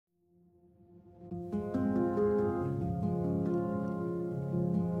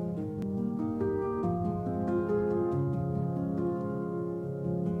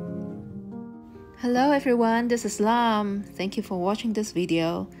Hello everyone, this is Lam. Thank you for watching this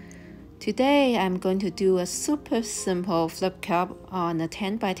video. Today I'm going to do a super simple flip cup on a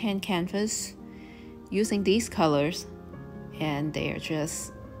 10 by 10 canvas using these colors, and they are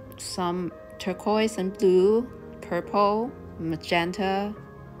just some turquoise and blue, purple, magenta,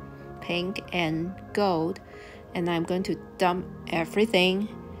 pink and gold, and I'm going to dump everything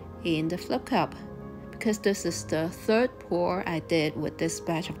in the flip cup because this is the third pour I did with this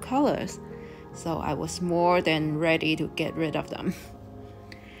batch of colors. So I was more than ready to get rid of them.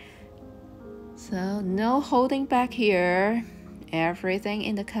 So no holding back here, everything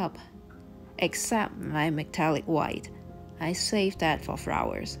in the cup, except my metallic white. I saved that for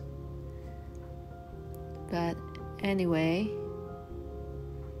flowers. But anyway,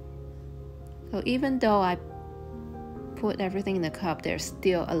 so even though I put everything in the cup, there's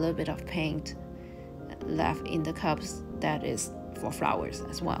still a little bit of paint left in the cups that is for flowers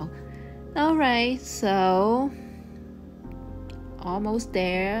as well. Alright, so almost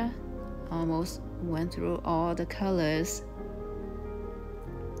there, almost went through all the colors.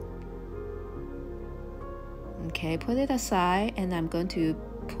 Okay, put it aside, and I'm going to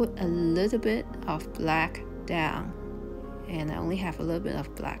put a little bit of black down, and I only have a little bit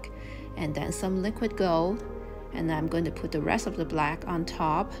of black, and then some liquid gold, and I'm going to put the rest of the black on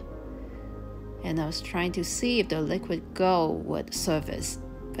top. And I was trying to see if the liquid gold would surface,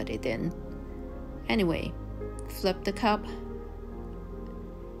 but it didn't. Anyway, flip the cup.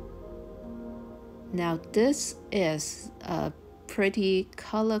 Now this is a pretty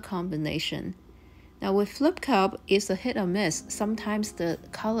color combination. Now with flip cup, it's a hit or miss. Sometimes the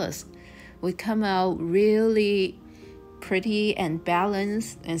colors would come out really pretty and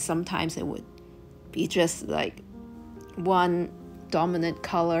balanced, and sometimes it would be just like one dominant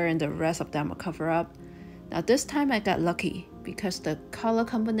color and the rest of them will cover up. Now this time I got lucky because the color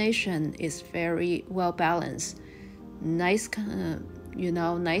combination is very well balanced. Nice,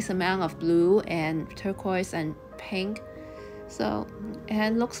 nice amount of blue and turquoise and pink. So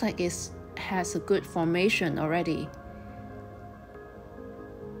it looks like it has a good formation already.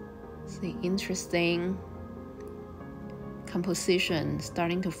 See, interesting composition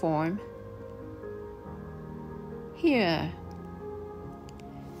starting to form here.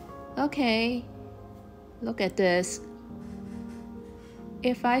 Okay, look at this.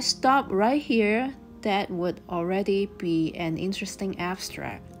 If I stop right here, that would already be an interesting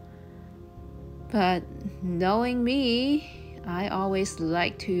abstract. But knowing me, I always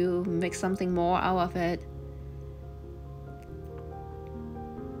like to make something more out of it.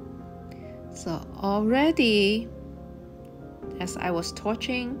 So already, as I was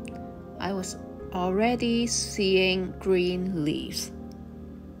torching, I was already seeing green leaves.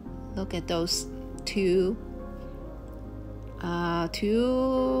 Look at those two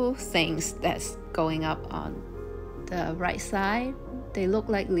things that's going up on the right side. They look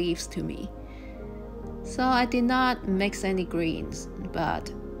like leaves to me. So I did not mix any greens,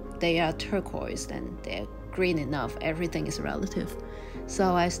 but they are turquoise and they're green enough. Everything is relative.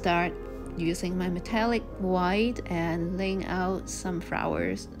 So I start using my metallic white and laying out some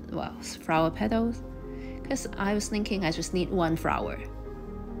flowers, well, flower petals, because I was thinking I just need one flower.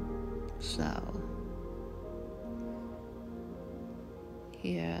 So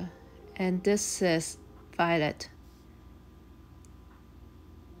here, and this is violet.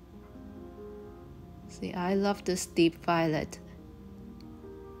 See, I love this deep violet.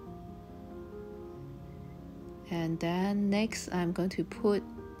 And then next I'm going to put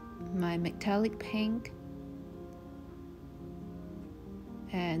my metallic pink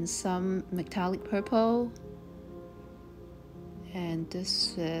and some metallic purple, and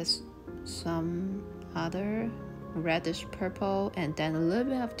this is some other reddish purple, and then a little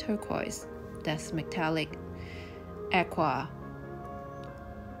bit of turquoise. That's metallic aqua.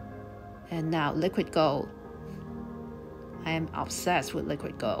 And now liquid gold. I am obsessed with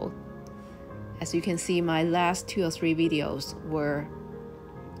liquid gold. As you can see, my last 2 or 3 videos were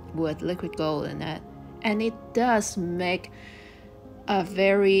with liquid gold in it, and it does make a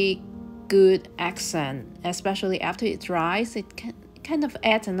very good accent, especially after it dries. It can kind of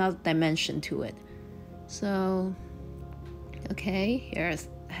adds another dimension to it. So okay, here's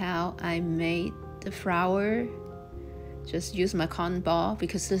how I made the flower. Just use my cotton ball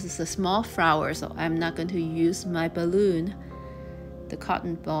because this is a small flower, so I'm not going to use my balloon. The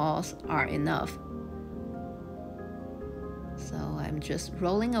cotton balls are enough. So I'm just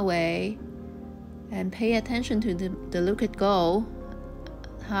rolling away and pay attention to the liquid gold,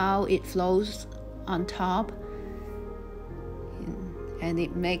 how it flows on top, and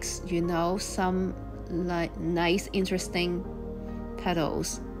it makes, some like nice interesting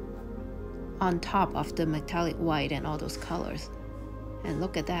petals on top of the metallic white and all those colors. And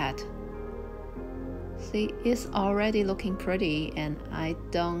look at that. See, it's already looking pretty, and I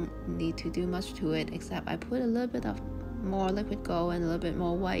don't need to do much to it except I put a little bit of more liquid gold and a little bit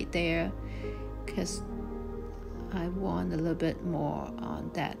more white there because I want a little bit more on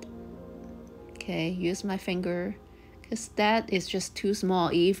that. Okay, use my finger because that is just too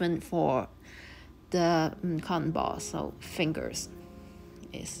small even for the cotton ball, so fingers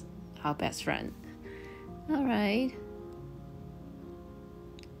is our best friend. All right.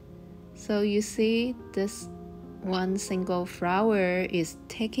 So you see this one single flower is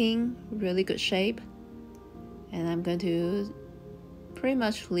taking really good shape, and I'm going to pretty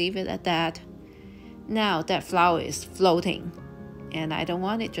much leave it at that. Now that flower is floating, and I don't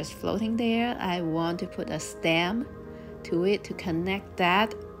want it just floating there. I want to put a stem to it to connect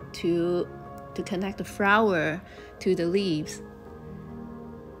that to connect the flower to the leaves.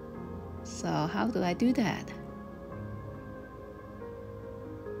 So how do I do that?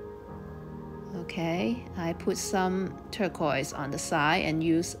 Okay, I put some turquoise on the side and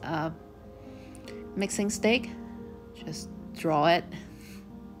use a mixing stick. Just draw it.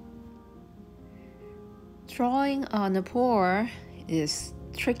 Drawing on the pour is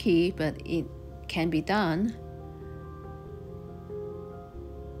tricky, but it can be done.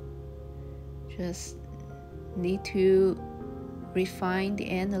 Just need to refine the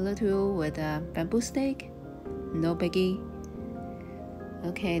end a little with a bamboo stick. No biggie.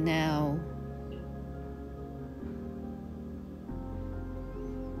 Okay, now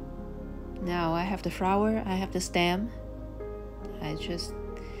I have the flower, I have the stem,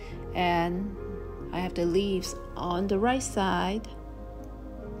 and I have the leaves on the right side,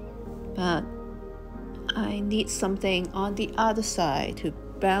 but I need something on the other side to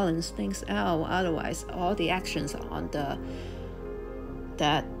balance things out. Otherwise, all the actions on the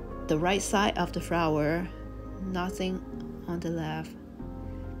right side of the flower, nothing on the left.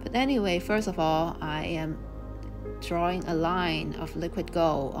 But anyway, first of all, I am drawing a line of liquid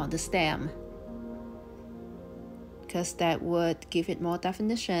gold on the stem because that would give it more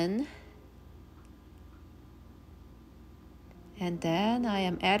definition. And then I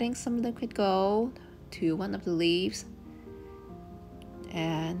am adding some liquid gold to one of the leaves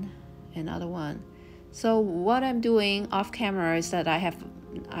and another one. So what I'm doing off camera is that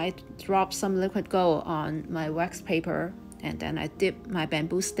I drop some liquid gold on my wax paper, and then I dip my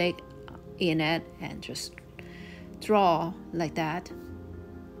bamboo stick in it and just draw like that.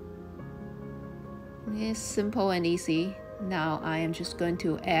 It's simple and easy. Now I am just going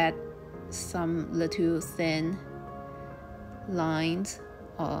to add some little thin lines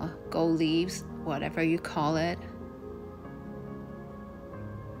or gold leaves, whatever you call it.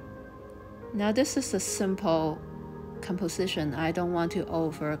 Now this is a simple composition. I don't want to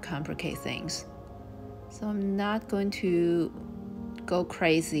overcomplicate things, so I'm not going to go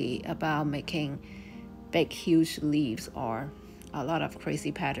crazy about making big huge leaves or a lot of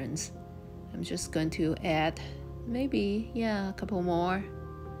crazy patterns. I'm just going to add maybe a couple more,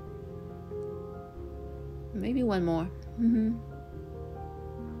 maybe one more.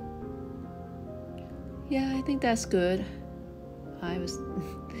 Yeah, I think that's good. I was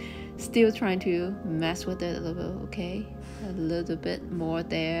still trying to mess with it a little bit. Okay, a little bit more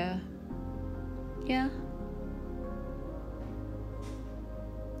there. Yeah.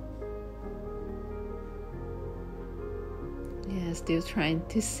 Yeah, still trying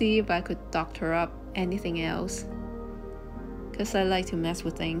to see if I could doctor up anything else, because I like to mess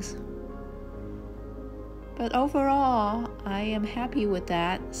with things. But overall, I am happy with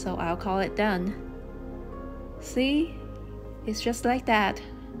that, so I'll call it done. See? It's just like that.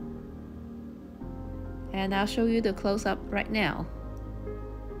 And I'll show you the close-up right now.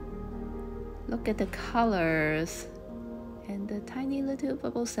 Look at the colors and the tiny little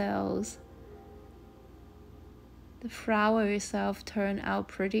bubble cells. The flower itself turned out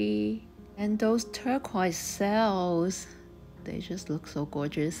pretty, and those turquoise cells, they just look so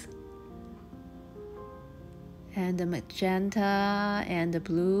gorgeous. And the magenta and the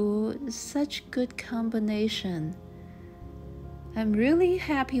blue, such good combination. I'm really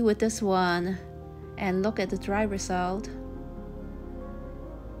happy with this one. And look at the dry result.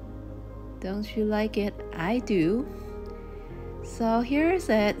 Don't you like it? I do. So here's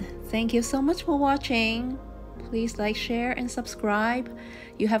it. Thank you so much for watching. Please like, share, and subscribe.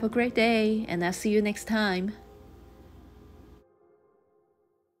 You have a great day, and I'll see you next time.